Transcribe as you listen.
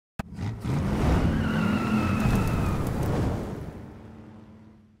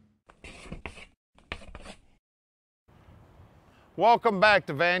Welcome back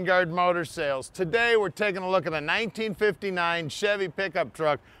to Vanguard Motor Sales. Today we're taking a look at a 1959 Chevy pickup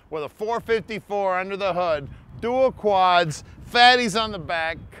truck with a 454 under the hood, dual quads, fatties on the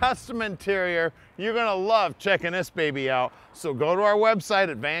back, custom interior. You're gonna love checking this baby out. So go to our website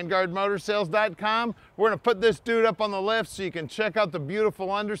at vanguardmotorsales.com. We're gonna put this dude up on the lift so you can check out the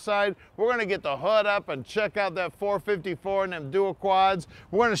beautiful underside. We're gonna get the hood up and check out that 454 and them dual quads.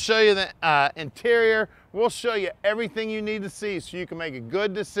 We're gonna show you the interior. We'll show you everything you need to see so you can make a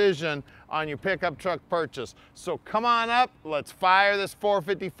good decision on your pickup truck purchase. So come on up, let's fire this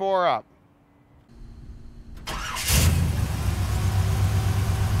 454 up.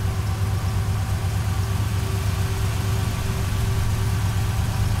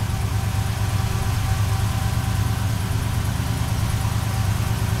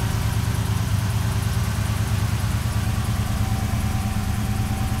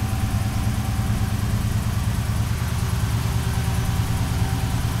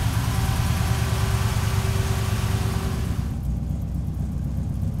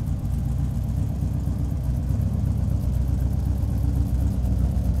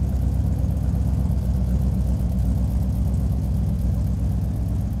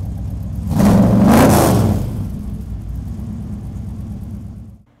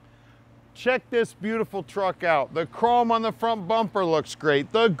 Check this beautiful truck out. The chrome on the front bumper looks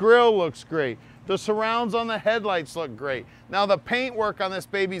great. The grille looks great. The surrounds on the headlights look great. Now the paint work on this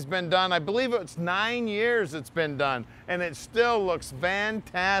baby's been done. I believe it's 9 years it's been done, and it still looks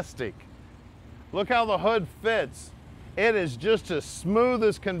fantastic. Look how the hood fits. It is just as smooth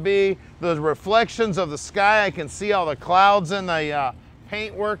as can be. The reflections of the sky, I can see all the clouds in the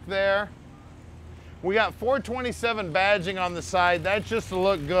paint work there. We got 427 badging on the side. That's just to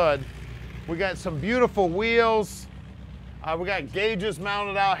look good. We got some beautiful wheels. We got gauges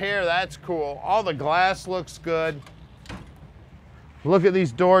mounted out here. That's cool. All the glass looks good. Look at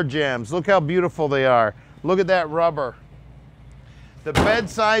these door jambs. Look how beautiful they are. Look at that rubber. The bed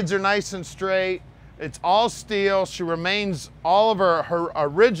sides are nice and straight. It's all steel. She remains all of her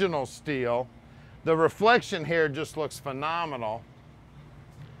original steel. The reflection here just looks phenomenal.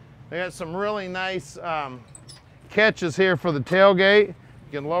 They got some really nice catches here for the tailgate.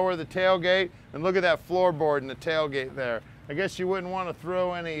 You can lower the tailgate, and look at that floorboard in the tailgate there. I guess you wouldn't want to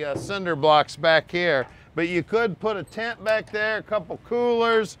throw any cinder blocks back here, but you could put a tent back there, a couple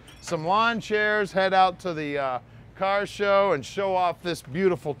coolers, some lawn chairs, head out to the car show and show off this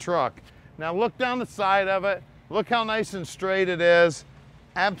beautiful truck. Now look down the side of it. Look how nice and straight it is.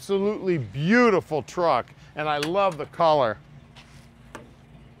 Absolutely beautiful truck, and I love the color.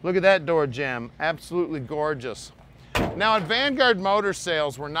 Look at that door jamb, absolutely gorgeous. Now at Vanguard Motor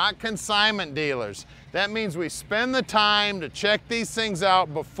Sales, we're not consignment dealers. That means we spend the time to check these things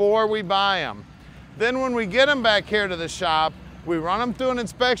out before we buy them. Then when we get them back here to the shop, we run them through an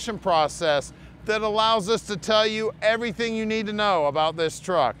inspection process that allows us to tell you everything you need to know about this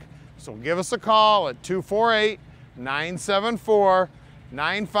truck. So give us a call at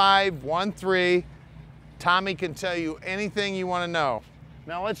 248-974-9513. Tommy can tell you anything you want to know.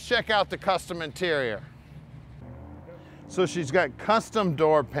 Now let's check out the custom interior. So she's got custom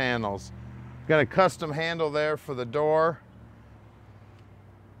door panels. Got a custom handle there for the door.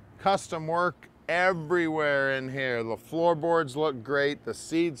 Custom work everywhere in here. The floorboards look great. The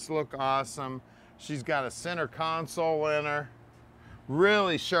seats look awesome. She's got a center console in her.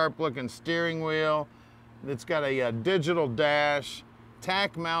 Really sharp looking steering wheel. It's got a digital dash.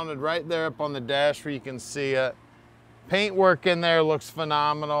 Tack mounted right there up on the dash where you can see it. Paint work in there looks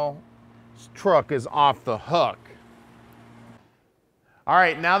phenomenal. This truck is off the hook. All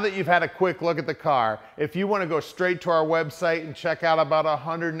right, now that you've had a quick look at the car, if you want to go straight to our website and check out about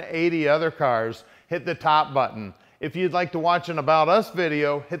 180 other cars, hit the top button. If you'd like to watch an About Us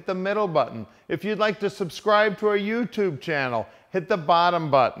video, hit the middle button. If you'd like to subscribe to our YouTube channel, hit the bottom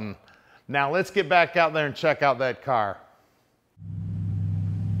button. Now let's get back out there and check out that car.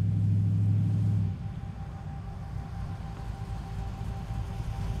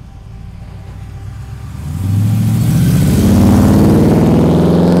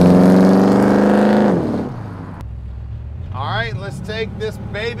 Let's take this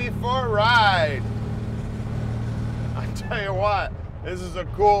baby for a ride. I tell you what, this is a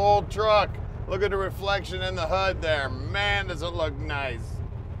cool old truck. Look at the reflection in the hood there. Man, does it look nice.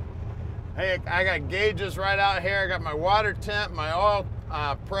 Hey, I got gauges right out here. I got my water temp, my oil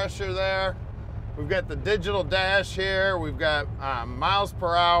pressure there. We've got the digital dash here. We've got miles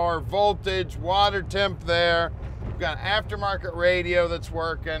per hour, voltage, water temp there. We've got an aftermarket radio that's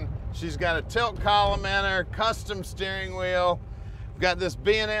working. She's got a tilt column in her, custom steering wheel. We've got this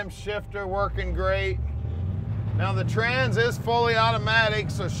B&M shifter working great. Now the trans is fully automatic,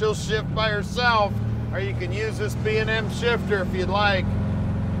 so she'll shift by herself, or you can use this B&M shifter if you'd like.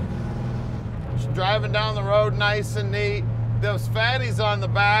 She's driving down the road nice and neat. Those fatties on the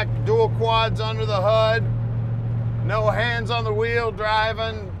back, dual quads under the hood, no hands on the wheel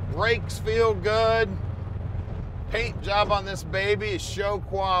driving, brakes feel good. Paint job on this baby is show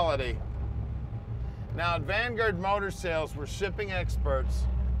quality. Now at Vanguard Motor Sales, we're shipping experts,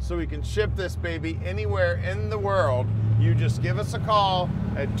 so we can ship this baby anywhere in the world. You just give us a call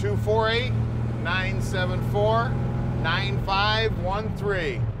at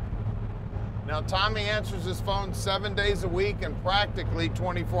 248-974-9513. Now Tommy answers his phone 7 days a week and practically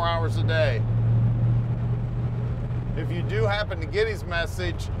 24 hours a day. If you do happen to get his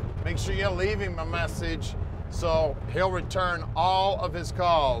message, make sure you leave him a message so he'll return all of his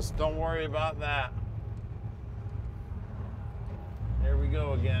calls. Don't worry about that. Here we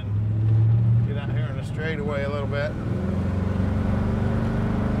go again. Get out here in the straightaway a little bit.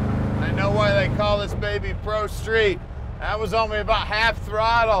 I know why they call this baby Pro Street. That was only about half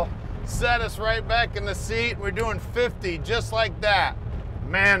throttle. Set us right back in the seat. We're doing 50 just like that.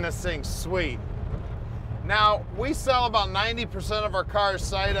 Man, this thing's sweet. Now, we sell about 90% of our cars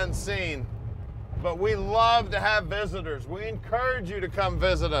sight unseen, but we love to have visitors. We encourage you to come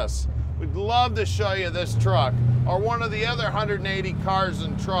visit us. We'd love to show you this truck or one of the other 180 cars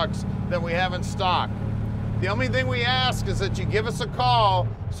and trucks that we have in stock. The only thing we ask is that you give us a call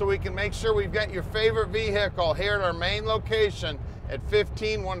so we can make sure we've got your favorite vehicle here at our main location at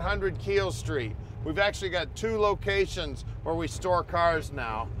 15100 Keel Street. We've actually got 2 locations where we store cars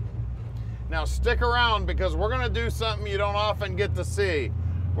now. Now stick around because we're gonna do something you don't often get to see.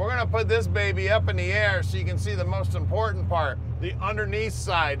 We're gonna put this baby up in the air so you can see the most important part, the underneath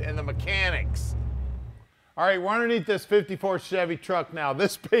side and the mechanics. All right, we're underneath this 54 Chevy truck now.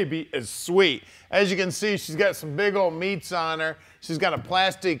 This baby is sweet. As you can see, she's got some big old meats on her. She's got a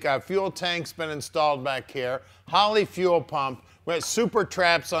plastic fuel tank's been installed back here, Holley fuel pump. We got super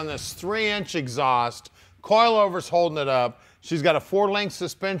traps on this 3-inch exhaust, coilovers holding it up. She's got a 4-link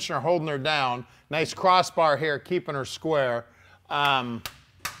suspension holding her down. Nice crossbar here, keeping her square.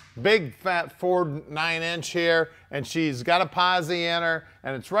 Big fat Ford 9-inch here, and she's got a posi in her,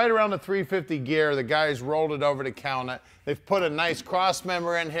 and it's right around the 350 gear. The guys rolled it over to count it. They've put a nice cross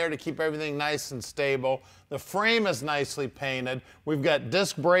member in here to keep everything nice and stable. The frame is nicely painted. We've got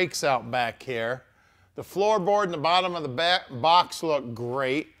disc brakes out back here. The floorboard and the bottom of the box look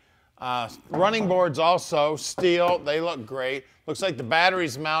great. Running boards also, steel, they look great. Looks like the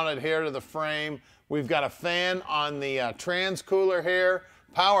battery's mounted here to the frame. We've got a fan on the trans cooler here.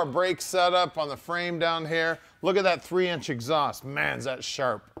 Power brake setup on the frame down here. Look at that 3-inch exhaust. Man, is that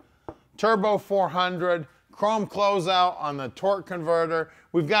sharp. Turbo 400, chrome closeout on the torque converter.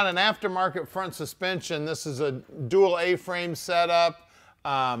 We've got an aftermarket front suspension. This is a dual A-frame setup.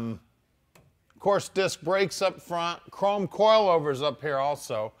 Of course, disc brakes up front. Chrome coilovers up here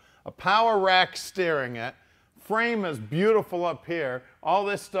also. A power rack steering it. Frame is beautiful up here. All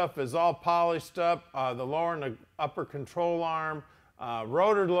this stuff is all polished up. The lower and the upper control arm.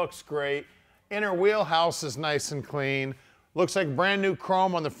 Rotor looks great. Inner wheelhouse is nice and clean. Looks like brand new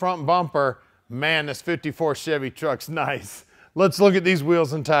chrome on the front bumper. Man, this 54 Chevy truck's nice. Let's look at these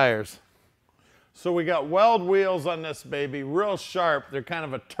wheels and tires. So we got weld wheels on this baby, real sharp. They're kind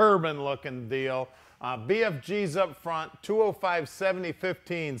of a turbine looking deal. BFGs up front, 205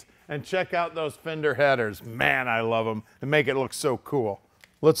 7015s, and check out those fender headers. Man, I love them. They make it look so cool.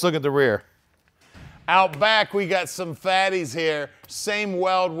 Let's look at the rear. Out back, we got some fatties here. Same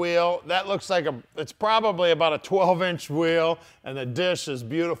weld wheel. That looks like it's probably about a 12-inch wheel, and the dish is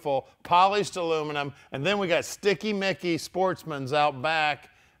beautiful. Polished aluminum. And then we got Sticky Mickey Sportsmans out back.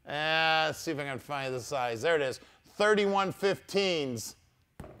 Let's see if I can find the size. There it is. 3115s.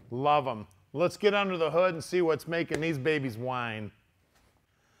 Love them. Let's get under the hood and see what's making these babies whine.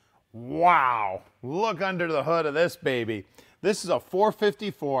 Wow. Look under the hood of this baby. This is a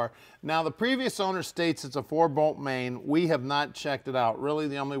 454. Now, the previous owner states it's a 4-bolt main. We have not checked it out. Really,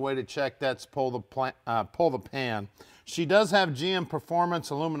 the only way to check that's pull the pan. She does have GM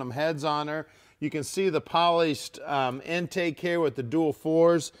Performance aluminum heads on her. You can see the polished intake here with the dual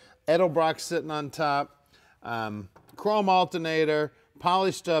 4s. Edelbrock sitting on top. Chrome alternator.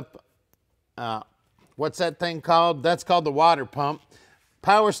 Polished up, what's that thing called? That's called the water pump.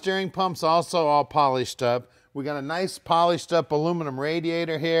 Power steering pumps also all polished up. We got a nice polished up aluminum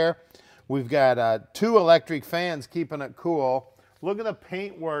radiator here. We've got 2 electric fans keeping it cool. Look at the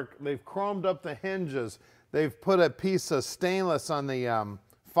paint work. They've chromed up the hinges. They've put a piece of stainless on the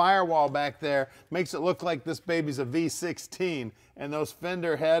firewall back there. Makes it look like this baby's a V16. And those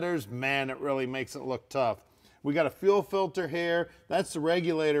fender headers, man, it really makes it look tough. We got a fuel filter here. That's the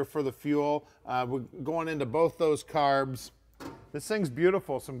regulator for the fuel. We're going into both those carbs. This thing's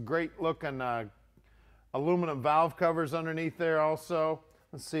beautiful. Some great looking aluminum valve covers underneath there also.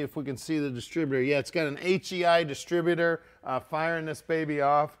 Let's see if we can see the distributor. Yeah, it's got an HEI distributor firing this baby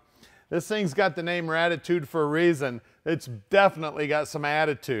off. This thing's got the name Raditude for a reason. It's definitely got some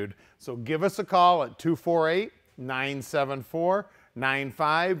attitude. So give us a call at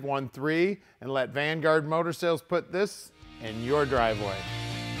 248-974-9513 and let Vanguard Motor Sales put this in your driveway.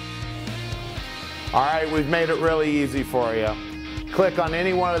 All right, we've made it really easy for you. Click on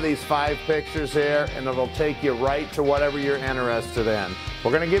any one of these 5 pictures here and it'll take you right to whatever you're interested in.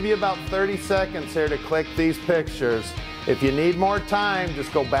 We're gonna give you about 30 seconds here to click these pictures. If you need more time,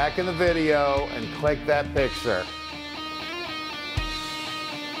 just go back in the video and click that picture.